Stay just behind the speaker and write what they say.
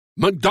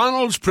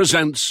McDonald's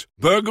presents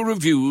Burger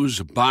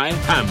Reviews by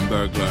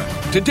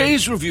Hamburglar.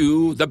 Today's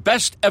review, the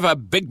best ever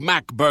Big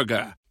Mac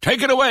burger.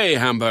 Take it away,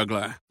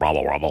 Hamburglar.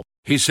 Rubble, rubble.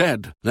 He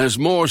said, there's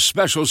more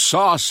special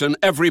sauce in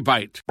every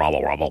bite.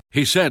 Rubble, rubble.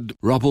 He said,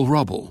 rubble,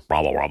 rubble.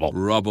 Rubble, rubble.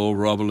 Rubble,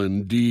 rubble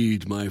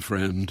indeed, my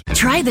friend.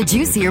 Try the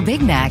juicier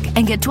Big Mac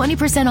and get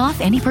 20% off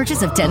any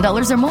purchase of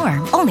 $10 or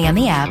more. Only on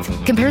the app.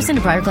 Comparison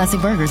to prior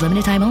classic burgers.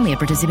 Limited time only at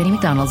participating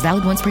McDonald's.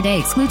 Valid once per day.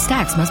 Excludes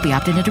tax. Must be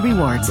opted into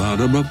rewards.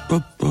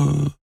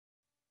 Ba-da-ba-ba-ba.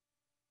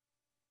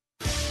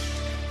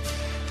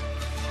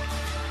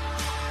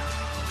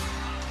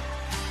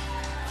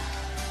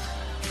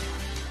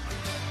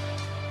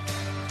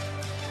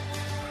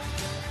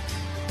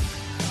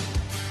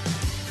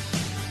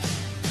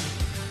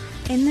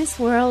 In this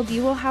world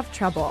you will have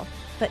trouble,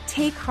 but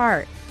take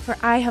heart, for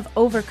I have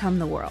overcome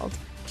the world.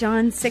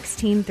 John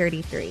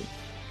 16:33.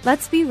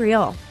 Let's be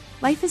real.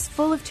 Life is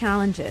full of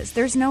challenges.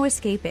 There's no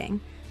escaping.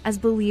 As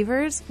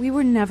believers, we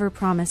were never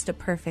promised a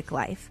perfect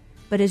life.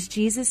 But as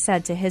Jesus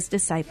said to his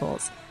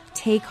disciples,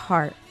 take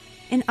heart.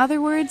 In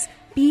other words,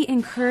 be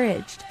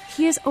encouraged.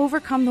 He has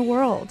overcome the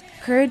world.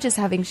 Courage is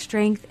having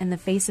strength in the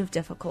face of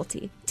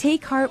difficulty.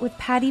 Take Heart with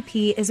Patty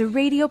P is a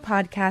radio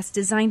podcast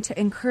designed to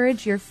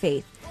encourage your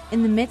faith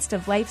in the midst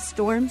of life's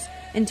storms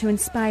and to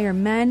inspire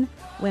men,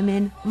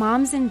 women,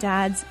 moms and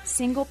dads,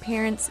 single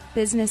parents,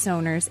 business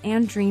owners,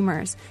 and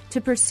dreamers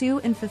to pursue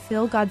and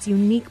fulfill God's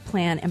unique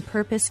plan and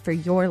purpose for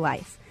your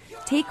life.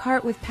 Take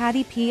Heart with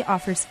Patty P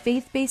offers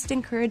faith-based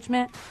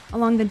encouragement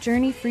along the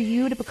journey for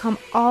you to become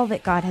all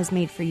that God has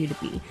made for you to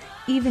be,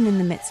 even in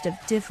the midst of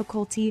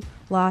difficulty,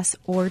 loss,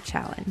 or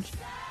challenge.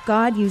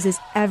 God uses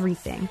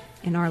everything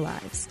in our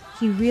lives.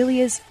 He really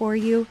is for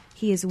you.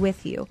 He is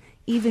with you,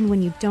 even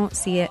when you don't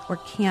see it or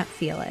can't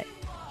feel it.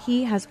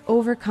 He has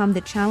overcome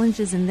the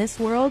challenges in this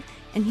world,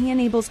 and he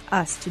enables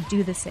us to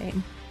do the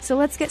same. So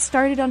let's get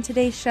started on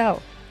today's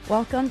show.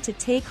 Welcome to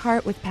Take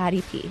Heart with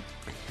Patty P.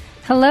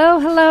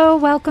 Hello.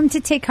 Welcome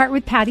to Take Heart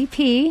with Patty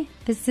P.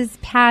 This is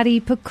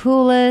Patty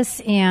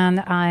Pakulis,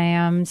 and I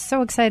am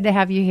so excited to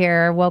have you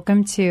here.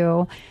 Welcome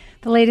to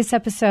the latest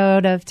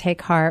episode of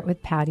Take Heart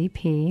with Patty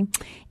P.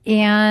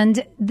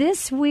 And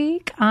this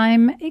week,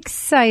 I'm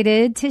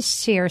excited to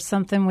share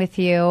something with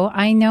you.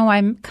 I know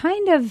I'm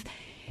kind of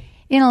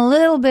in a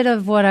little bit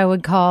of what I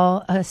would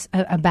call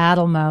a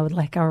battle mode,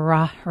 like a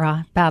rah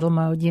battle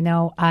mode. You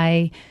know,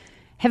 I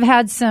have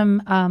had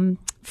some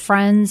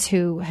friends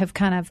who have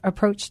kind of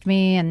approached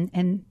me,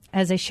 and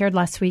as I shared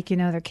last week, you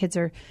know, their kids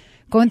are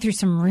going through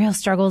some real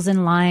struggles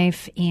in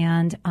life.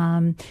 And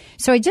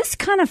so I just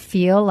kind of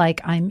feel like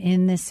I'm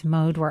in this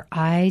mode where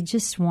I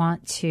just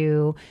want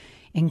to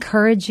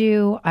encourage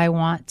you. I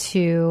want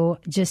to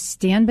just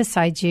stand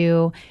beside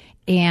you.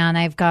 And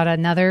I've got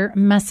another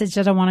message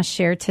that I want to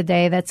share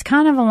today that's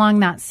kind of along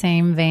that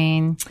same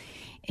vein.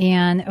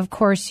 And of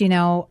course, you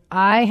know,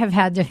 I have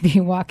had to be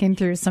walking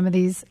through some of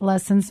these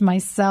lessons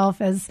myself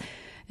as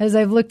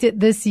I've looked at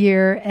this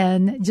year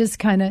and just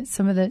kind of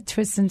some of the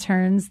twists and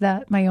turns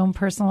that my own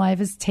personal life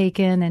has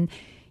taken. And,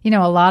 you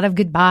know, a lot of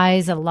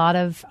goodbyes, a lot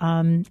of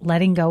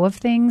letting go of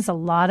things, a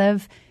lot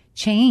of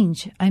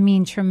change. I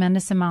mean,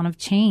 tremendous amount of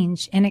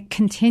change. And it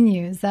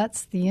continues.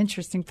 That's the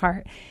interesting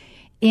part.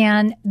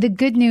 And the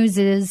good news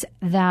is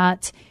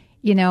that,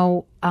 you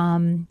know,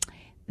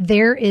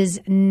 there is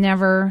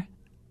never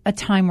a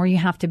time where you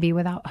have to be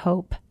without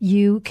hope.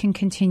 You can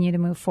continue to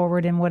move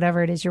forward in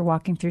whatever it is you're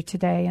walking through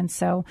today. And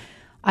so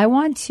I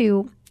want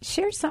to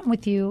share something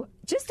with you,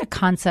 just a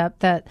concept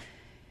that,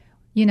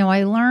 you know,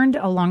 I learned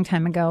a long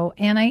time ago.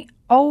 And I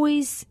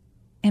always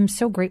am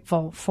so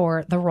grateful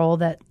for the role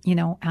that, you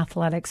know,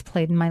 athletics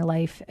played in my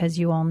life. As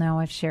you all know,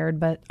 I've shared,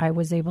 but I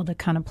was able to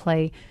kind of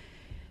play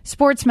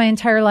sports my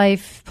entire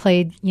life,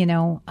 played, you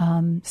know,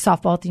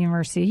 softball at the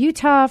University of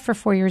Utah for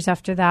 4 years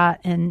after that,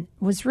 and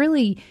was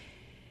really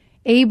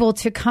able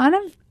to kind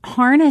of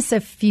harness a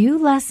few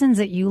lessons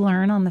that you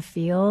learn on the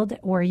field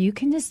where you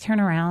can just turn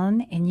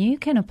around and you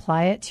can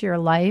apply it to your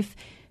life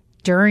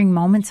during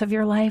moments of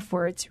your life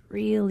where it's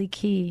really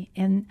key.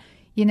 And,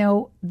 you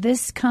know,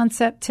 this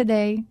concept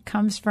today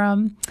comes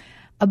from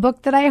a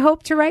book that I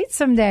hope to write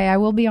someday, I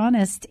will be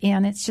honest.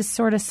 And it's just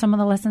sort of some of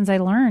the lessons I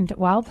learned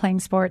while playing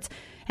sports.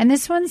 And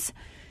this one's,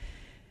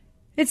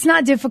 it's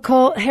not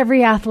difficult.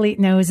 Every athlete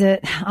knows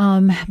it.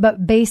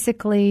 But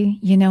basically,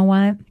 you know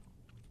what?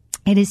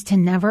 It is to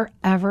never,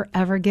 ever,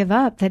 ever give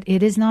up, that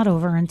it is not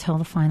over until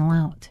the final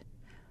out.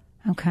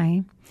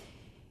 Okay?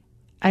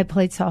 I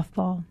played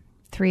softball,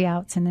 3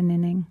 outs in an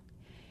inning.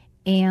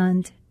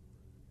 And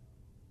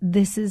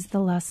this is the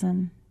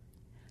lesson.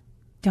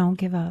 Don't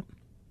give up.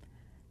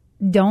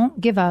 Don't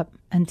give up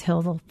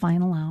until the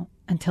final out,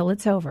 until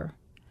it's over.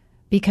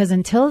 Because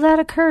until that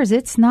occurs,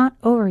 it's not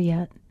over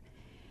yet.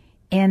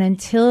 And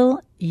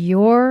until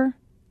your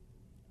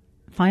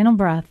final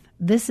breath,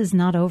 this is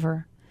not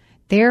over.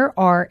 There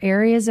are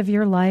areas of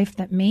your life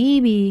that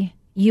maybe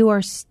you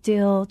are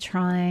still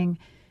trying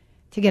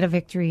to get a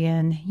victory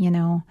in, you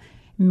know.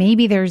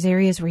 Maybe there's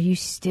areas where you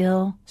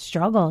still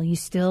struggle, you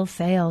still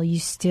fail, you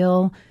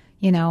still,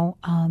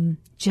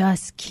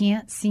 just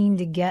can't seem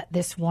to get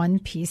this one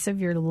piece of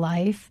your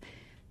life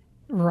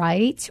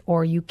right,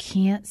 or you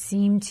can't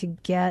seem to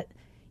get,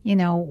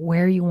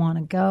 where you want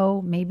to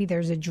go. Maybe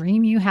there's a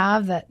dream you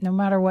have that no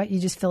matter what, you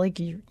just feel like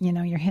you're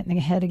hitting your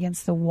head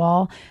against the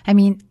wall. I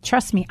mean,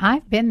 trust me,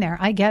 I've been there.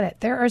 I get it.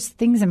 There are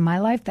things in my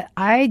life that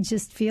I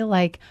just feel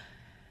like,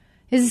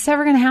 is this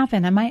ever going to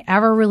happen? Am I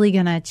ever really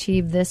going to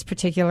achieve this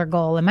particular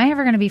goal? Am I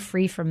ever going to be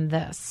free from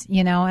this?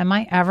 Am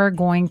I ever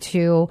going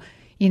to,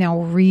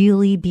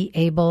 really be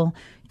able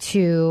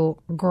to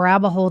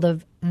grab a hold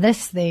of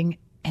this thing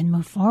and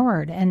move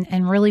forward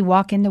and really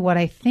walk into what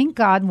I think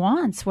God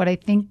wants, what I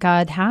think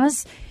God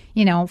has,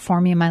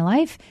 for me in my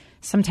life.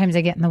 Sometimes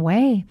I get in the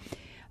way.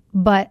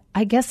 But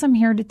I guess I'm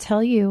here to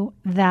tell you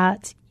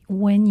that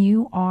when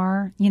you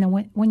are,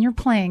 when you're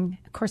playing,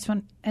 of course,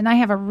 and I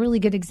have a really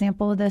good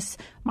example of this,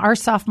 our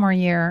sophomore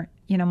year,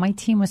 my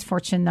team was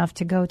fortunate enough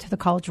to go to the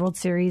College World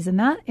Series, and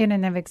that in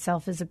and of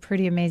itself is a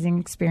pretty amazing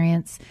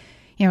experience.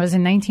 It was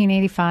in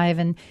 1985,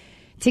 and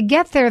to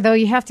get there, though,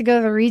 you have to go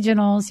to the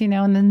regionals,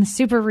 and then the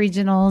super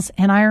regionals.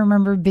 And I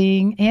remember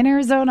being in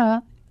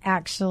Arizona,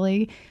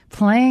 actually,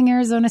 playing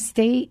Arizona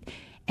State.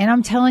 And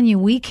I'm telling you,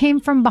 we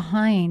came from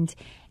behind.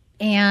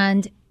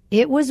 And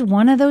it was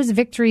one of those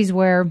victories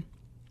where,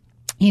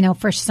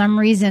 for some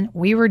reason,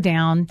 we were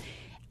down.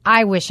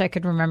 I wish I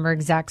could remember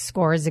exact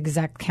scores,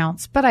 exact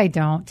counts, but I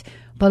don't.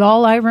 But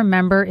all I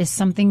remember is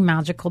something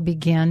magical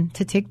began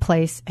to take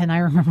place. And I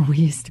remember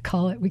we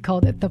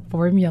called it the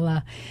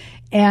formula.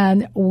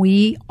 And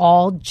we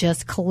all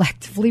just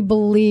collectively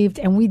believed,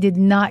 and we did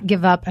not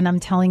give up. And I'm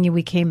telling you,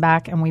 we came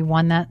back and we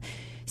won that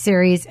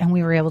series, and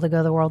we were able to go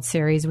to the World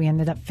Series. We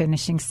ended up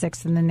finishing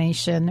 6th in the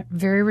nation.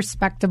 Very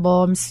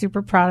respectable. I'm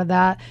super proud of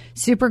that.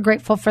 Super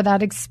grateful for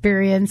that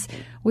experience.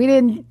 We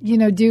didn't,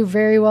 do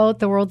very well at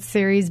the World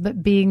Series,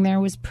 but being there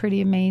was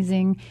pretty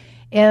amazing.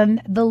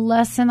 And the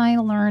lesson I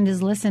learned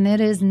is, listen, it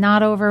is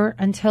not over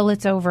until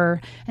it's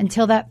over,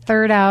 until that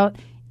third out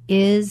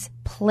is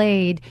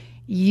played.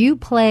 You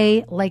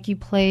play like you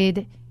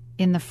played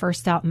in the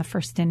first out in the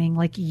first inning.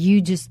 Like,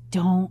 you just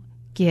don't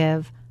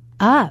give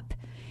up.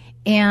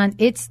 And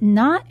it's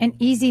not an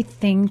easy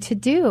thing to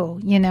do,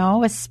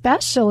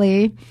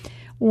 especially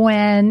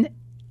when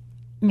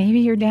maybe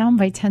you're down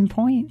by 10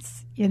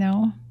 points,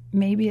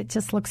 maybe it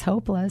just looks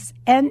hopeless.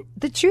 And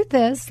the truth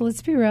is,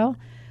 let's be real,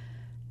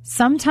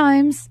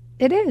 sometimes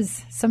it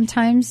is.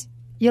 Sometimes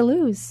you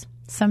lose.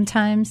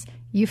 Sometimes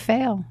you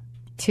fail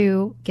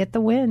to get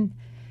the win.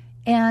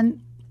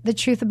 And the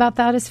truth about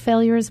that is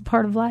failure is a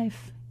part of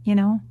life,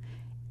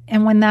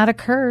 And when that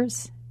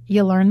occurs,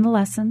 you learn the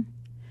lesson,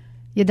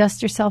 you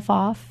dust yourself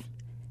off,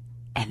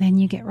 and then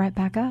you get right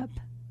back up.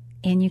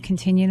 And you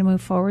continue to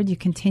move forward. You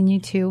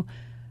continue to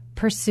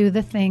pursue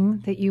the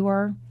thing that you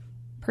are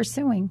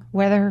pursuing,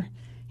 whether,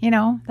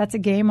 that's a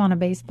game on a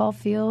baseball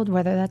field,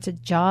 whether that's a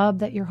job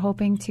that you're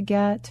hoping to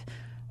get,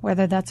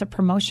 whether that's a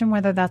promotion,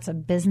 whether that's a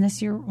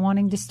business you're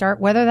wanting to start,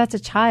 whether that's a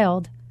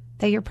child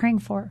that you're praying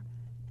for,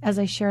 as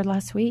I shared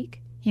last week.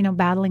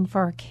 Battling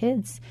for our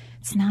kids.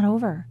 It's not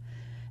over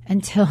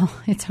until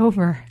it's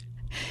over.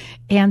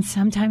 And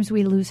sometimes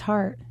we lose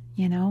heart,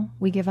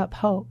 we give up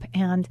hope.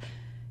 And,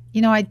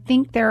 I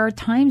think there are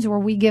times where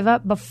we give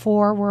up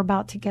before we're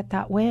about to get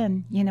that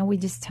win. We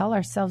just tell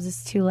ourselves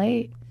it's too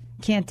late.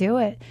 Can't do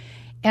it.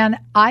 And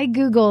I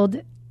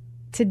Googled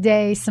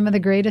today some of the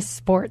greatest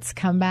sports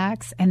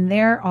comebacks, and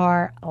there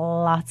are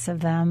lots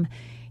of them,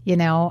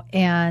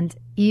 and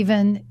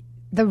even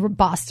the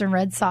Boston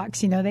Red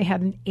Sox, they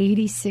had an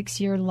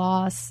 86-year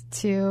loss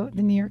to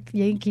the New York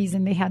Yankees,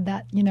 and they had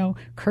that,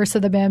 curse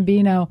of the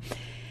Bambino.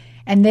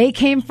 And they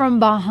came from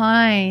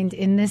behind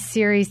in this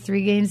series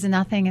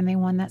 3-0, and they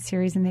won that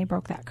series, and they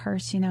broke that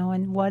curse,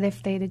 And what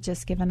if they'd have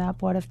just given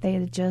up? What if they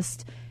had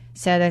just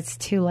said it's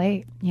too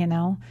late,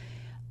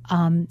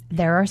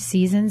 There are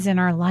seasons in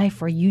our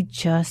life where you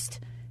just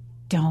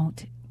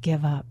don't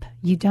give up.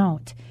 You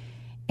don't.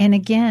 And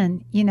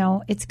again,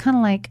 it's kind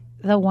of like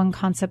the one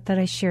concept that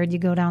I shared, you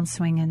go down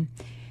swinging.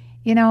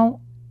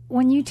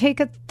 When you take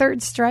a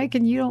third strike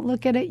and you don't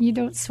look at it, you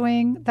don't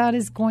swing, that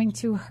is going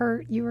to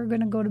hurt. You are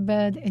going to go to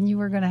bed and you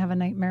are going to have a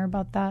nightmare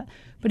about that.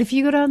 But if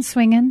you go down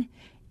swinging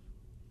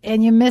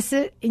and you miss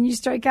it and you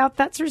strike out,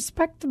 that's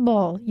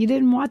respectable. You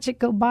didn't watch it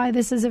go by.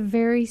 This is a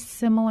very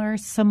similar,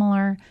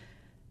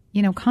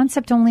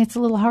 concept, only it's a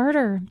little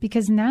harder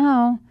because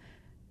now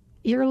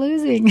you're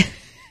losing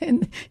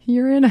and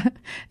you're in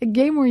a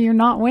game where you're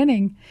not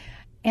winning.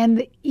 And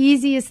the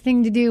easiest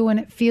thing to do when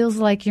it feels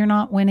like you're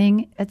not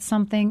winning at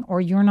something,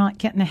 or you're not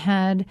getting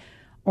ahead,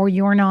 or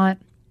you're not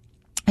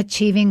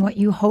achieving what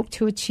you hope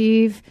to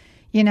achieve,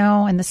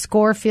 and the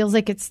score feels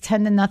like it's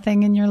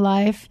 10-0 in your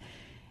life,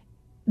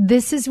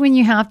 this is when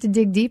you have to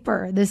dig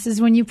deeper. This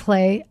is when you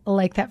play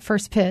like that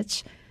first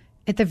pitch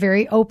at the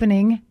very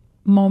opening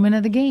moment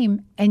of the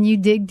game, and you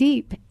dig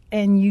deep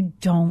and you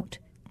don't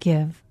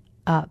give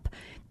up.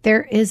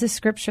 There is a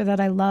scripture that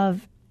I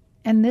love,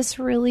 and this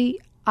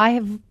really, I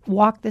have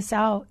walked this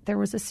out. There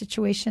was a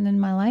situation in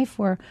my life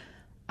where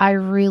I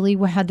really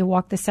had to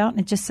walk this out. And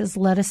it just says,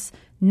 let us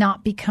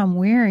not become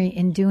weary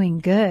in doing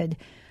good.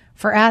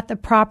 For at the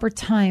proper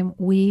time,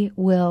 we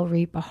will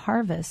reap a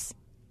harvest.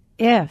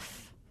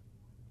 If,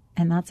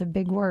 and that's a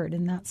big word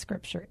in that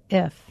scripture,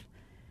 if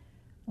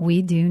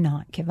we do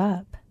not give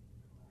up.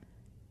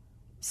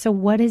 So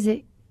what is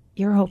it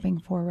you're hoping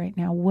for right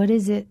now? What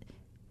is it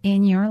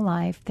in your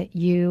life that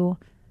you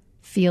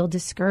feel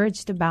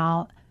discouraged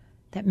about,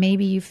 that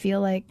maybe you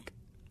feel like,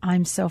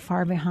 I'm so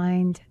far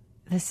behind,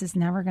 this is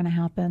never going to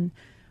happen?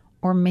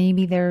 Or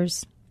maybe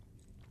there's,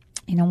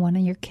 one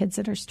of your kids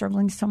that are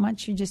struggling so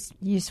much, you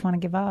just want to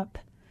give up.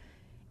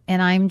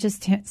 And I'm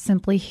just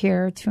simply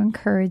here to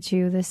encourage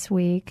you this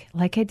week.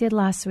 Like I did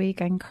last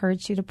week, I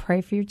encouraged you to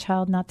pray for your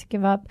child, not to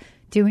give up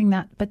doing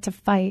that, but to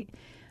fight.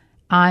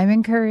 I'm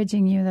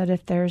encouraging you that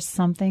if there's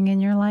something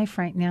in your life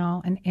right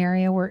now, an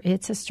area where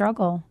it's a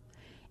struggle,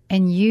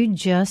 and you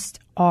just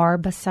are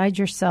beside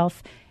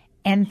yourself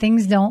and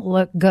things don't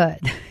look good,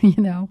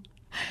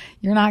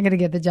 you're not going to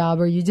get the job,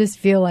 or you just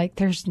feel like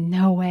there's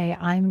no way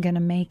I'm going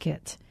to make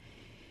it.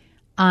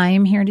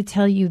 I'm here to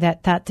tell you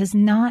that does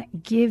not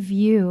give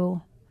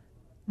you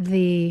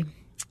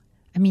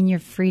you're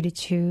free to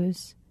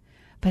choose,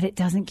 but it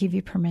doesn't give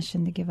you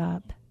permission to give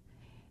up.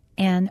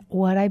 And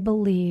what I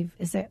believe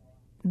is that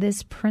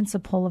this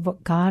principle of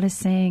what God is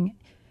saying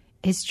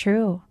is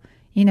true.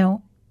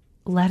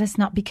 Let us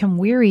not become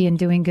weary in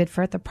doing good,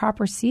 for at the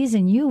proper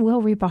season, you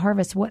will reap a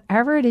harvest.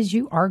 Whatever it is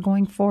you are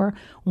going for,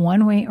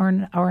 one way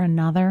or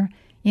another,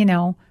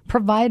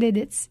 provided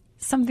it's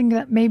something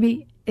that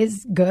maybe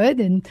is good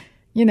and,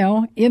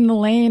 in the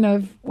lane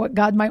of what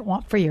God might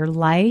want for your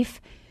life,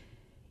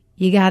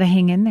 you got to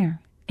hang in there,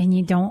 and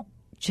you don't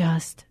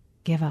just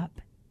give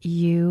up.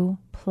 You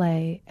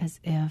play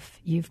as if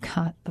you've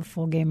got the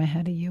full game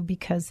ahead of you,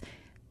 because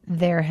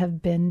there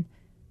have been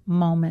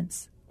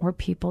moments where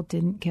people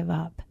didn't give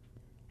up,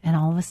 and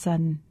all of a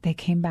sudden they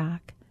came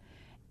back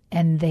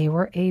and they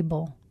were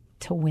able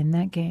to win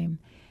that game.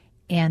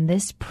 And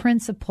this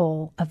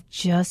principle of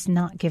just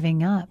not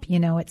giving up,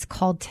 it's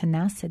called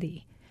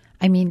tenacity.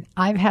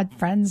 I've had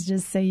friends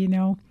just say,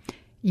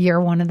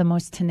 you're one of the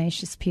most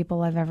tenacious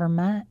people I've ever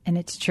met. And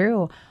it's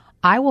true.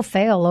 I will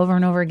fail over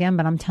and over again,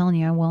 but I'm telling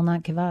you, I will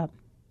not give up.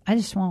 I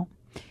just won't,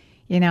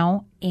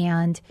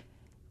 and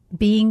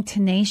being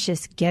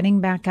tenacious,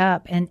 getting back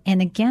up. And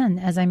again,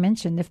 as I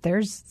mentioned, if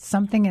there's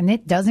something and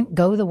it doesn't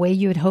go the way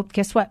you had hoped,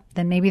 guess what?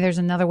 Then maybe there's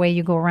another way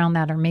you go around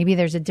that, or maybe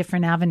there's a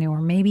different avenue,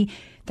 or maybe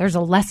there's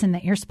a lesson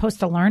that you're supposed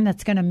to learn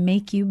that's going to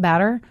make you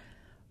better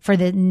for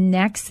the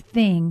next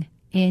thing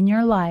in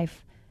your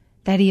life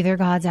that either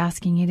God's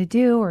asking you to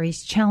do, or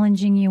he's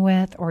challenging you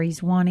with, or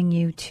he's wanting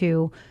you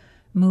to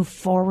move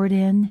forward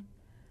in.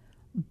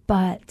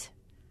 But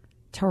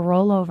to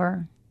roll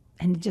over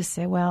and just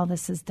say, well,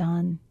 this is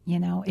done.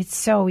 It's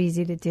so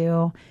easy to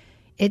do.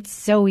 It's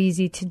so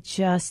easy to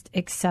just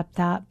accept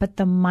that. But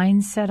the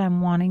mindset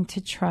I'm wanting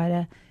to try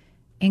to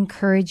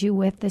encourage you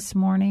with this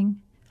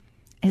morning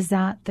is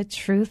that the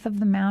truth of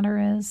the matter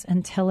is,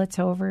 until it's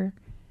over,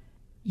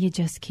 you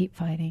just keep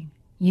fighting.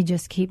 You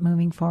just keep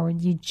moving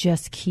forward. You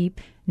just keep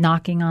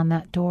knocking on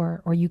that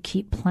door, or you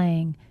keep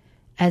playing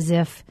as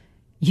if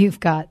you've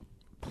got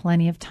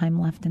plenty of time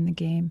left in the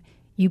game.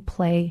 You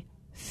play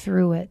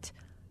through it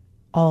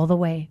all the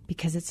way,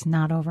 because it's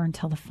not over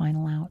until the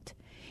final out.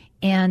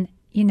 And,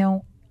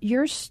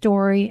 your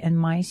story and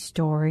my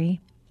story,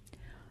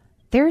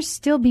 they're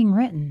still being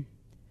written.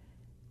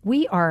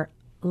 We are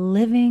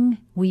living,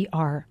 we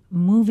are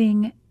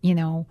moving,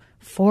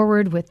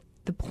 forward with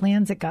the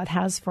plans that God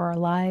has for our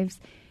lives.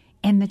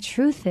 And the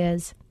truth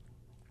is,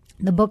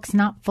 the book's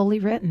not fully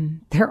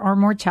written. There are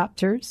more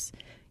chapters.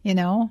 I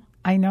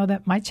know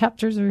that my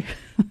chapters are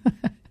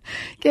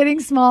getting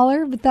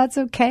smaller, but that's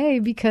okay,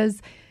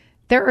 because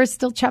there are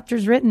still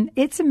chapters written.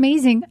 It's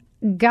amazing.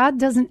 God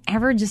doesn't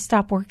ever just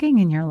stop working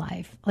in your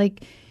life.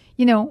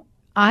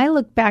 I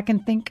look back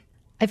and think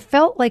I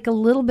felt like a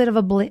little bit of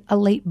a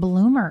late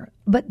bloomer,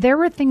 but there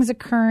were things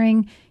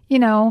occurring.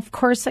 Of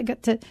course, I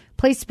got to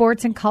play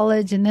sports in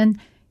college, and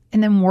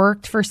then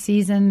worked for a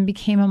season,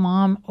 became a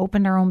mom,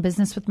 opened our own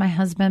business with my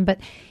husband. But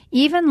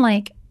even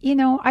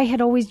I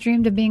had always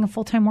dreamed of being a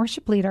full-time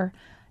worship leader.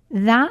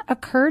 That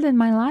occurred in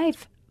my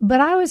life, but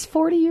I was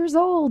 40 years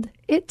old.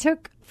 It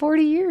took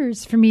 40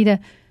 years for me to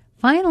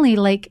finally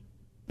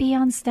be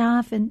on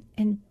staff and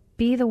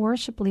be the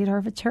worship leader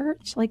of a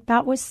church.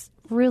 That was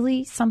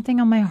really something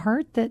on my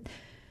heart that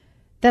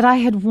I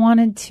had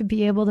wanted to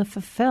be able to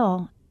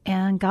fulfill,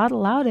 and God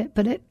allowed it,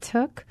 but it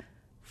took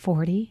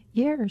 40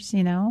 years,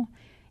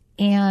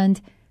 And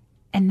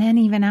then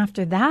even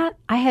after that,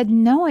 I had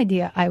no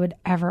idea I would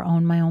ever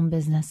own my own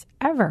business,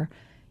 ever,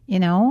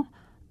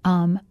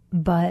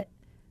 But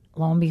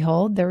lo and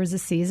behold, there was a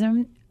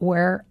season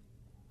where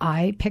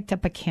I picked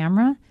up a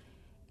camera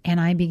and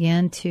I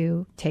began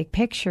to take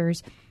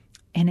pictures,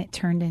 and it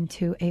turned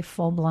into a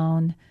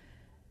full-blown,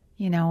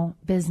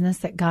 business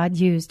that God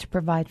used to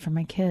provide for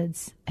my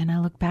kids. And I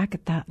look back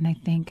at that and I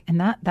think, and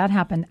that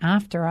happened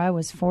after I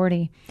was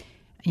 40.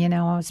 I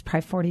was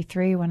probably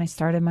 43 when I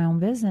started my own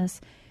business.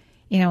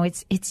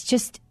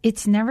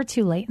 it's never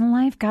too late in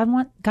life.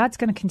 God's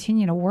going to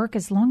continue to work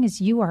as long as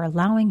you are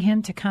allowing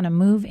him to kind of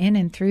move in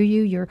and through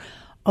you. You're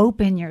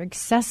open, you're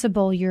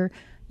accessible,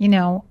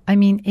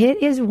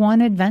 it is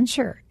one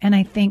adventure. And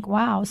I think,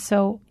 wow.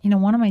 So,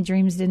 one of my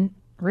dreams didn't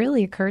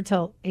really occur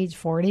till age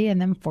 40, and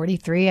then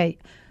 43, I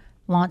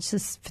launched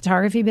this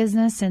photography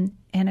business, and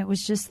it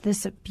was just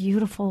this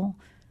beautiful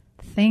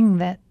thing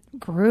that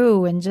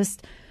grew and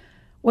just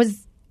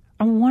was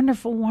a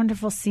wonderful,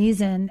 wonderful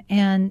season.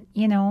 And,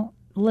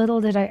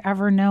 little did I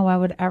ever know I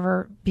would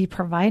ever be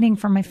providing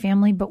for my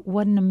family, but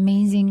what an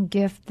amazing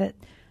gift that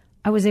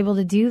I was able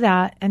to do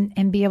that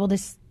and be able to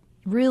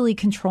really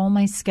control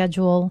my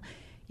schedule,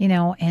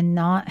 and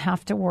not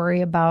have to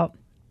worry about,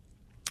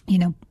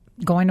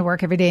 going to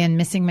work every day and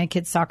missing my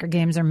kids' soccer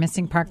games or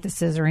missing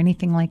practices or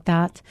anything like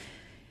that.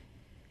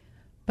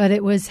 But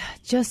it was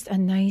just a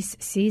nice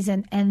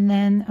season. And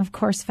then, of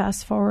course,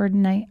 fast forward,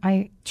 and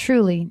I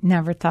truly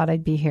never thought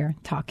I'd be here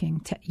talking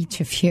to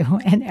each of you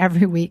and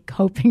every week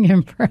hoping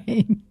and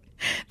praying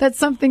that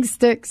something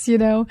sticks,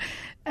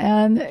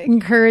 and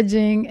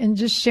encouraging and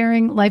just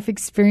sharing life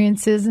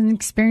experiences and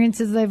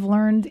experiences I've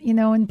learned,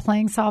 in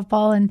playing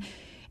softball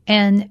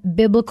and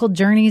biblical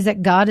journeys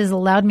that God has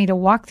allowed me to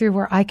walk through,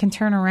 where I can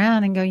turn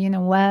around and go, you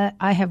know what?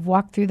 I have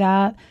walked through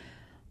that.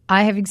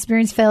 I have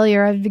experienced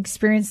failure. I've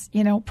experienced,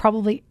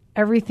 probably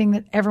everything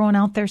that everyone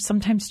out there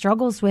sometimes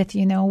struggles with.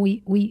 We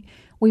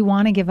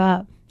want to give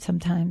up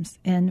sometimes,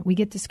 and we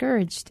get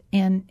discouraged,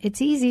 and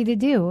it's easy to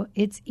do.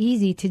 It's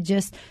easy to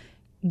just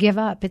give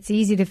up. It's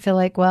easy to feel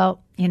like,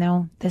 well,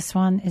 this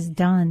one is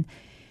done.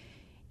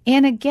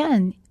 And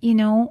again,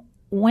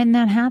 when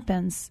that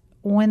happens,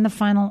 when the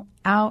final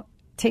out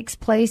takes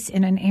place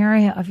in an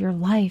area of your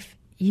life,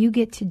 you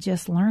get to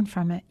just learn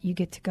from it. You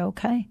get to go,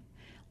 okay,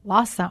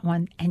 lost that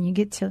one, and you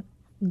get to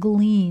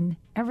glean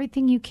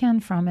everything you can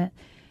from it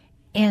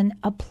and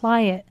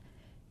apply it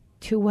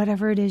to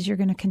whatever it is you're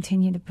going to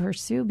continue to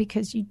pursue,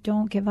 because you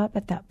don't give up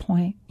at that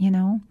point,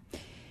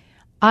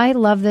 I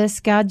love this.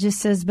 God just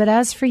says, but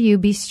as for you,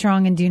 be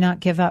strong and do not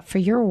give up, for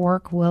your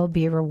work will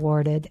be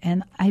rewarded.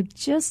 And I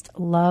just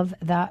love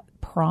that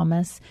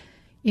promise.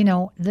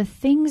 The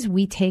things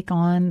we take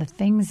on, the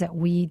things that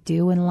we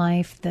do in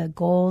life, the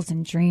goals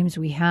and dreams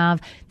we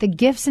have, the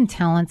gifts and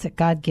talents that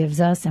God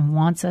gives us and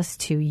wants us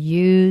to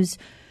use,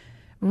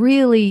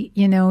 really,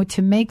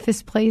 to make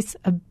this place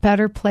a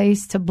better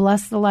place, to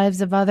bless the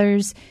lives of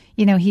others.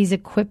 He's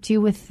equipped you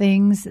with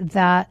things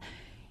that,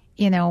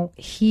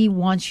 he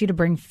wants you to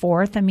bring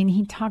forth. I mean,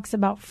 he talks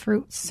about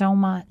fruit so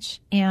much,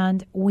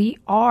 and we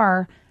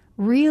are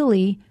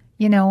really,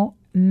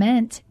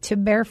 meant to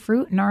bear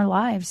fruit in our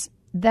lives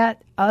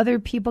that other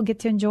people get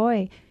to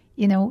enjoy.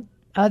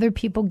 Other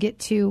people get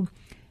to,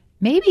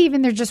 maybe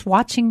even they're just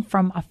watching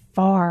from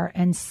afar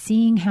and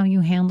seeing how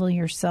you handle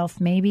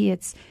yourself. Maybe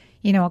it's,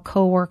 a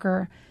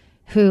coworker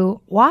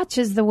who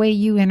watches the way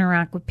you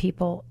interact with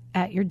people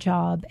at your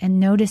job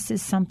and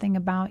notices something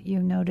about you,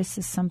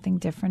 notices something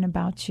different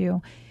about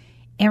you.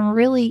 And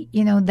really,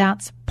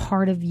 that's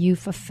part of you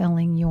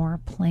fulfilling your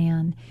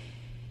plan.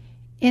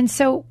 And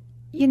so,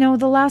 the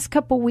last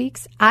couple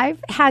weeks,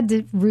 I've had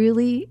to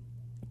really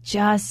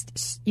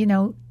just,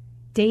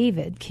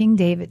 King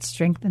David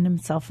strengthened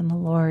himself in the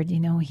Lord.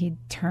 He'd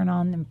turn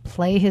on and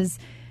play his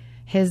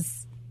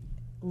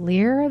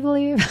lyre, I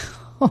believe.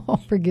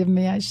 Oh, forgive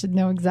me. I should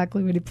know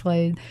exactly what he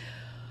played.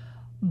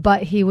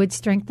 But he would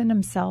strengthen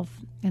himself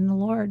in the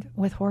Lord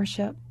with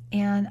worship.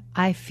 And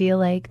I feel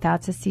like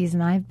that's a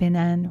season I've been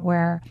in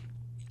where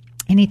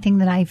anything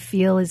that I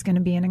feel is going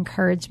to be an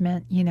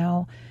encouragement,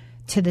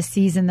 to the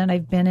season that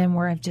I've been in,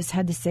 where I've just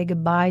had to say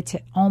goodbye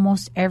to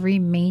almost every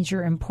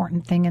major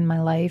important thing in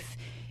my life,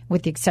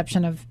 with the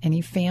exception of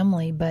any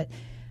family. But,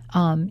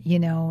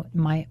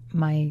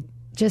 my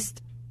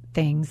just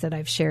things that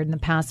I've shared in the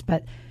past.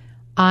 But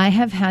I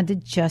have had to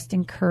just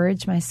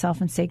encourage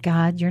myself and say,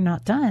 God, you're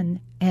not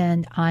done.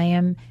 And I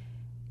am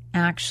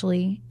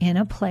actually in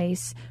a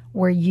place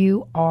where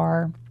you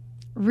are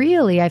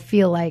really, I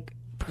feel like,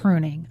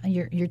 pruning.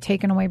 You're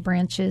taking away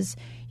branches.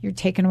 You're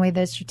taking away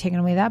this, you're taking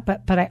away that.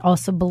 But I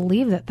also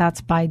believe that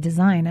that's by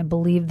design. I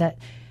believe that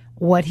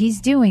what he's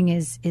doing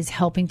is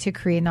helping to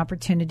create an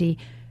opportunity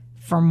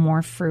for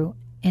more fruit.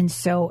 And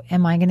so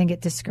am I going to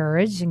get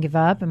discouraged and give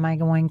up? Am I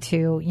going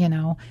to,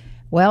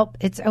 well,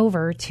 it's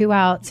over, 2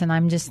 outs, and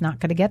I'm just not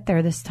going to get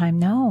there this time?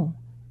 No,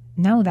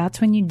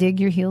 that's when you dig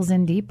your heels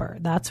in deeper.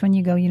 That's when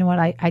you go, you know what,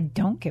 I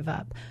don't give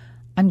up.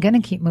 I'm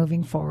going to keep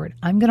moving forward.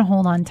 I'm going to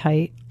hold on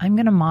tight. I'm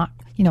going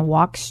to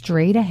walk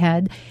straight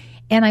ahead.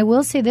 And I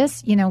will say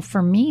this,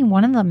 for me,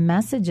 one of the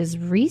messages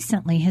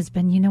recently has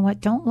been,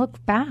 don't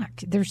look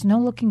back. There's no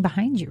looking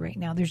behind you right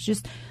now. There's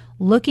just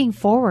looking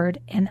forward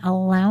and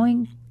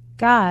allowing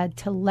God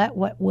to let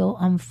what will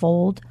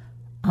unfold.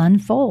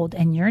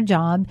 And your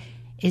job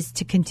is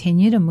to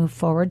continue to move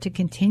forward, to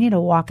continue to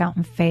walk out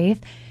in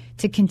faith,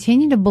 to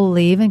continue to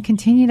believe and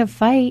continue to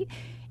fight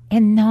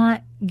and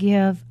not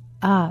give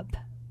up.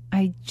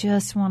 I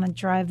just want to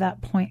drive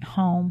that point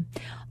home.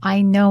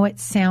 I know it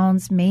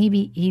sounds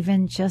maybe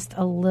even just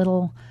a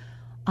little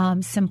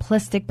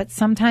simplistic, but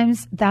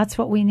sometimes that's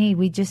what we need.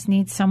 We just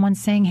need someone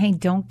saying, hey,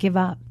 don't give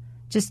up.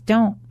 Just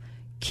don't.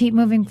 Keep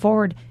moving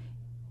forward.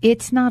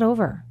 It's not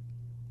over.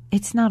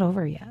 It's not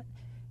over yet.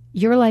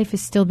 Your life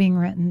is still being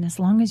written. As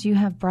long as you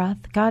have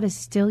breath, God is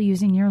still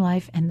using your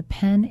life, and the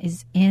pen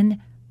is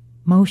in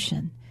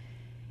motion.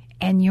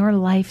 And your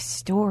life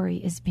story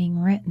is being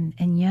written.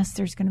 And yes,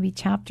 there's going to be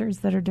chapters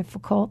that are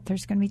difficult.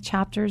 There's going to be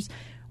chapters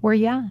where,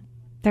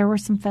 there were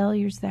some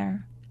failures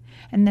there.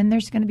 And then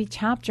there's going to be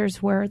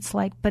chapters where it's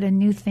like, but a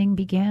new thing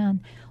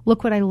began.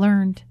 Look what I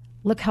learned.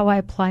 Look how I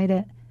applied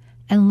it.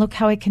 And look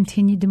how I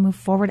continued to move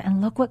forward.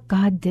 And look what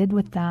God did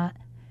with that.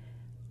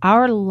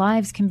 Our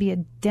lives can be a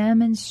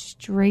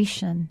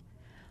demonstration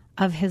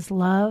of his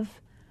love,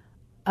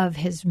 of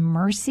his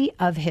mercy,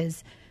 of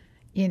his,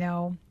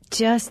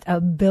 just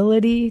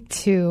ability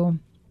to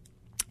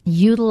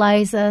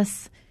utilize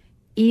us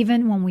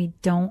even when we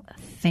don't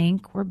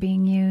think we're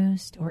being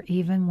used, or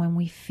even when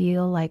we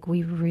feel like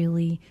we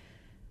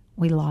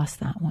lost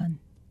that one.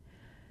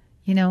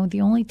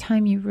 The only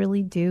time you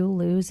really do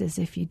lose is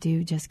if you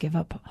do just give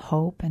up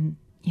hope and,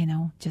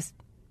 just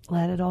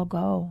let it all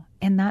go.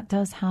 And that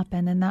does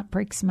happen, and that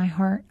breaks my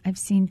heart. I've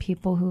seen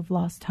people who've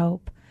lost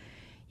hope,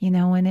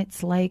 and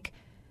it's like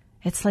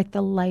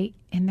the light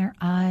in their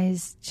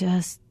eyes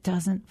just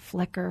doesn't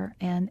flicker,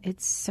 and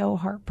it's so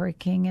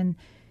heartbreaking.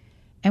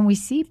 And we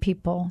see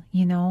people,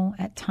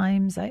 at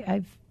times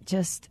I've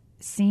just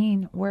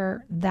seen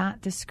where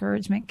that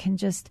discouragement can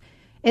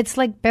it's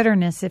like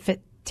bitterness. If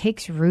it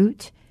takes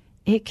root,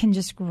 it can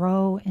just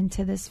grow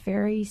into this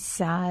very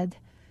sad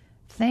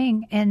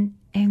thing. And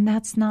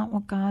that's not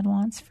what God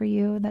wants for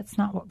you. That's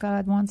not what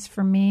God wants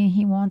for me.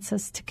 He wants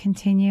us to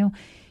continue.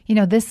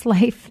 This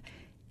life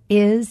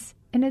is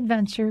an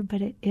adventure,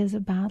 but it is a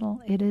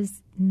battle. It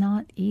is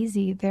not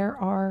easy. There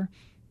are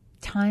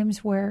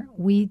times where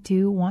we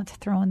do want to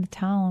throw in the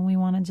towel, and we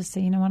want to just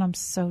say, you know what, I'm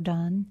so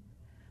done.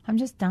 I'm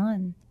just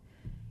done.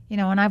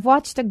 And I've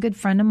watched a good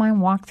friend of mine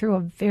walk through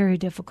a very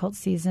difficult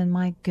season,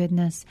 my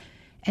goodness.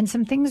 And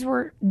some things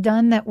were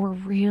done that were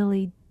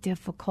really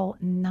difficult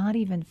and not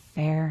even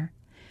fair.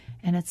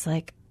 And it's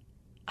like,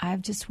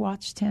 I've just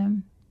watched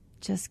him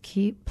just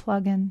keep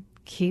plugging,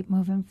 keep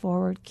moving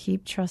forward,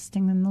 keep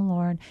trusting in the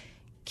Lord,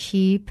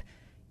 keep,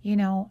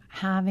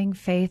 having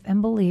faith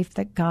and belief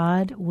that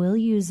God will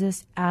use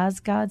us as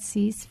God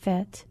sees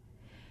fit,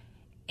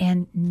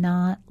 and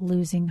not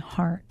losing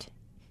heart.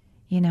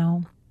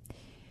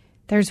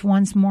 There's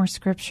one more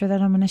scripture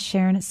that I'm going to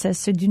share, and it says,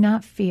 so do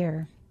not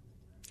fear,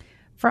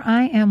 for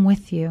I am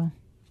with you.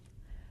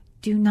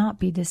 Do not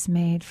be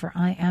dismayed, for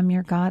I am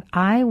your God.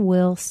 I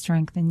will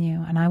strengthen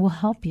you, and I will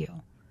help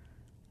you.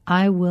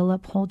 I will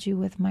uphold you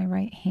with my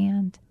right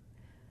hand.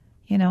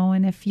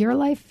 And if your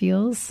life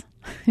feels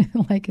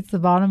like it's the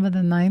bottom of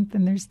the ninth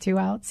and there's 2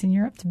 outs and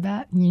you're up to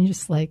bat and you're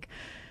just like,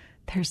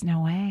 there's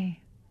no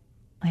way.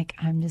 Like,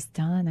 I'm just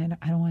done.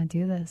 I don't want to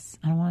do this.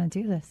 I don't want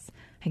to do this.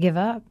 I give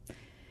up.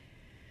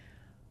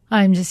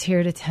 I'm just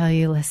here to tell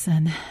you,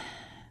 listen,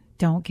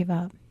 don't give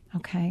up.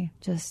 Okay.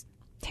 Just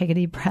take a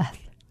deep breath.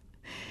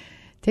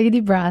 Take a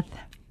deep breath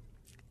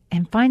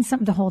and find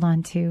something to hold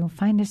on to.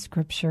 Find a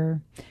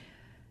scripture,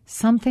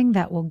 something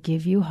that will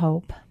give you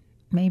hope.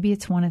 Maybe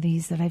it's one of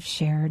these that I've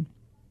shared.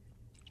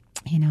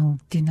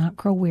 Do not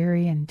grow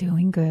weary in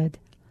doing good,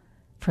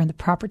 for in the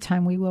proper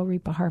time we will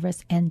reap a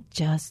harvest. And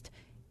just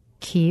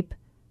keep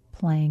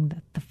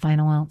playing. The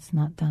final out's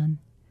not done.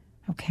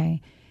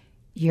 Okay?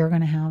 You're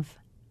going to have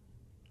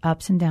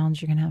ups and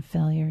downs. You're going to have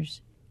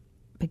failures.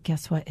 But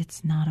guess what?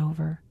 It's not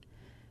over.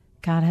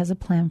 God has a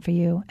plan for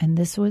you. And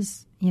this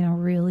was,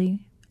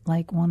 really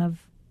like one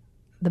of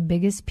the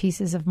biggest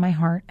pieces of my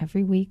heart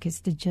every week,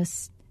 is to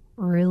just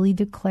really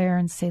declare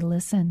and say,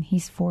 listen,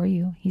 he's for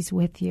you. He's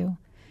with you.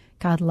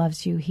 God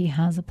loves you. He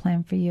has a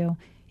plan for you.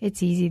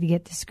 It's easy to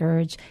get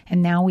discouraged.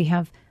 And now we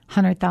have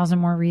 100,000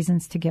 more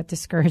reasons to get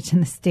discouraged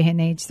in this day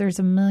and age. There's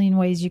a million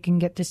ways you can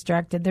get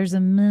distracted. There's a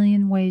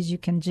million ways you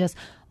can just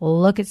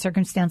look at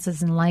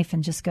circumstances in life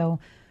and just go,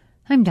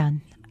 I'm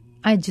done.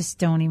 I just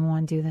don't even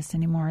want to do this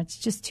anymore. It's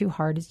just too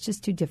hard. It's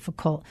just too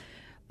difficult.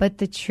 But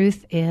the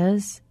truth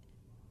is,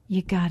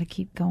 you got to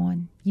keep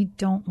going. You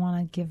don't want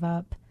to give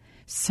up.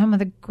 Some of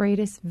the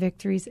greatest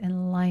victories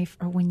in life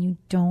are when you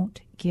don't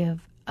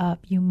give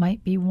up. You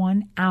might be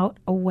 1 out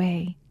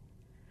away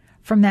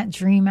from that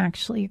dream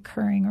actually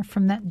occurring, or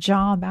from that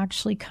job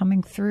actually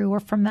coming through, or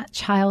from that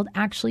child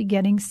actually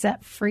getting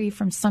set free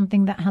from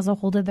something that has a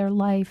hold of their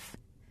life.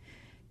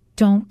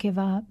 Don't give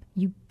up.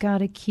 You got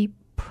to keep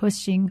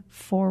pushing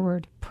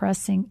forward,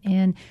 pressing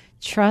in,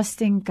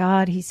 trusting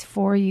God. He's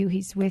for you.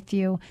 He's with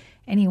you.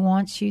 And he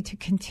wants you to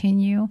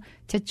continue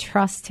to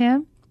trust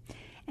him.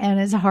 And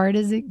as hard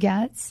as it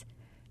gets,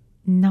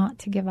 not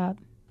to give up,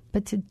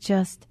 but to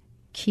just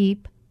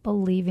keep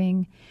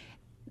believing.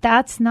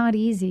 That's not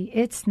easy.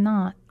 It's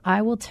not.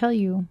 I will tell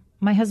you,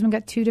 my husband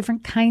got 2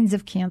 different kinds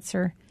of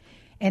cancer,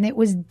 and it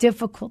was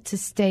difficult to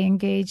stay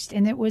engaged.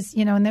 And it was,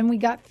 and then we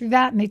got through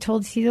that, and they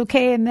told us he's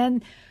okay, and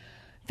then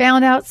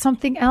found out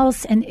something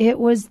else, and it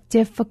was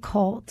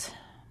difficult.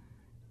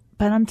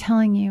 But I'm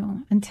telling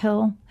you,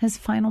 until his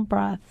final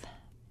breath,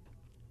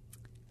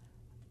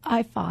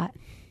 I fought.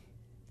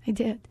 I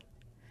did.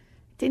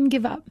 Didn't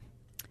give up.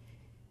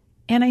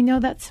 And I know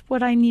that's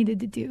what I needed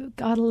to do.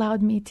 God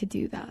allowed me to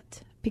do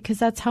that because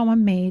that's how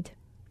I'm made.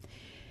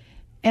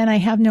 And I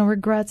have no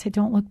regrets. I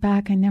don't look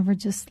back. I never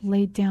just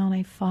laid down.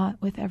 I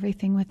fought with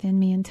everything within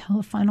me until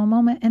the final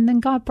moment. And then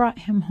God brought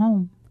him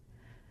home.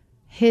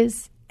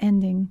 His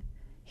ending.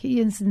 He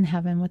is in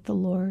heaven with the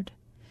Lord.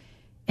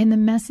 And the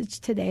message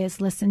today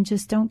is, listen,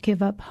 just don't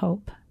give up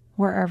hope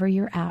wherever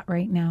you're at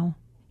right now.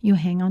 You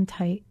hang on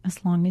tight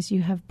as long as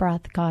you have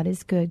breath. God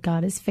is good.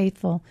 God is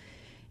faithful.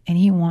 And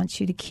he wants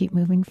you to keep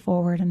moving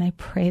forward. And I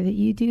pray that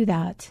you do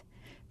that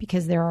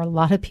because there are a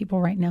lot of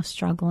people right now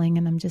struggling.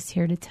 And I'm just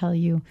here to tell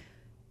you,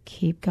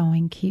 keep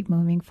going, keep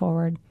moving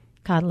forward.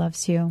 God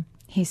loves you.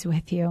 He's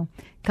with you.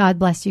 God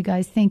bless you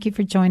guys. Thank you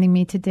for joining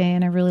me today.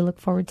 And I really look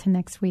forward to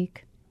next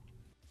week.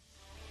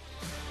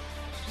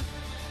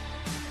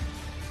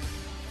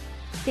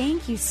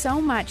 Thank you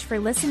so much for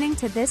listening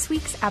to this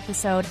week's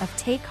episode of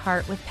Take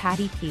Heart with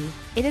Patty P.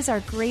 It is our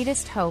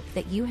greatest hope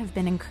that you have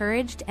been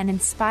encouraged and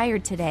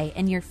inspired today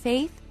in your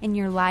faith, in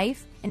your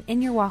life, and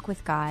in your walk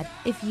with God.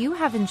 If you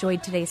have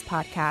enjoyed today's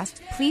podcast,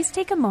 please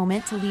take a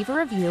moment to leave a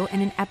review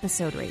and an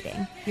episode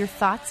rating. Your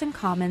thoughts and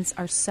comments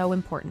are so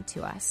important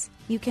to us.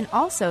 You can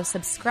also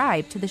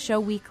subscribe to the show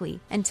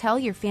weekly and tell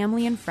your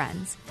family and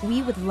friends.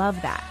 We would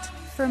love that.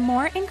 For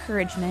more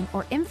encouragement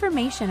or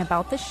information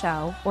about the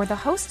show or the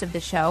host of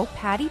the show,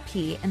 Patty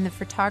P, and the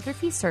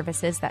photography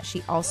services that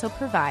she also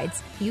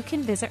provides, you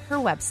can visit her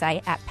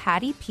website at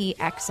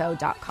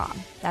pattypxo.com.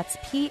 That's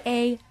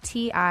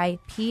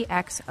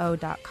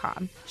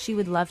PATIPXO.com. She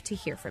would love to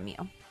hear from you.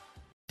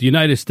 The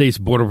United States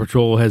Border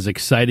Patrol has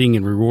exciting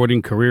and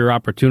rewarding career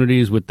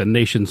opportunities with the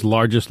nation's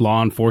largest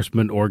law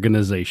enforcement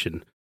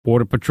organization.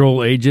 Border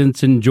Patrol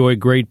agents enjoy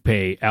great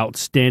pay,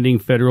 outstanding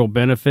federal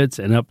benefits,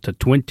 and up to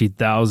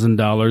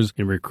 $20,000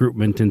 in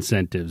recruitment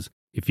incentives.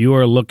 If you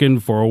are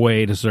looking for a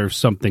way to serve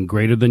something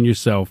greater than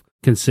yourself,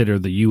 consider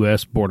the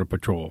U.S. Border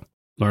Patrol.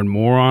 Learn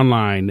more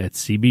online at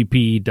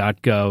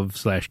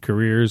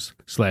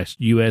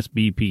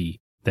cbp.gov/careers/USBP.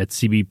 That's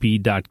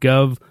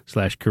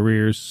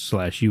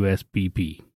cbp.gov/careers/USBP.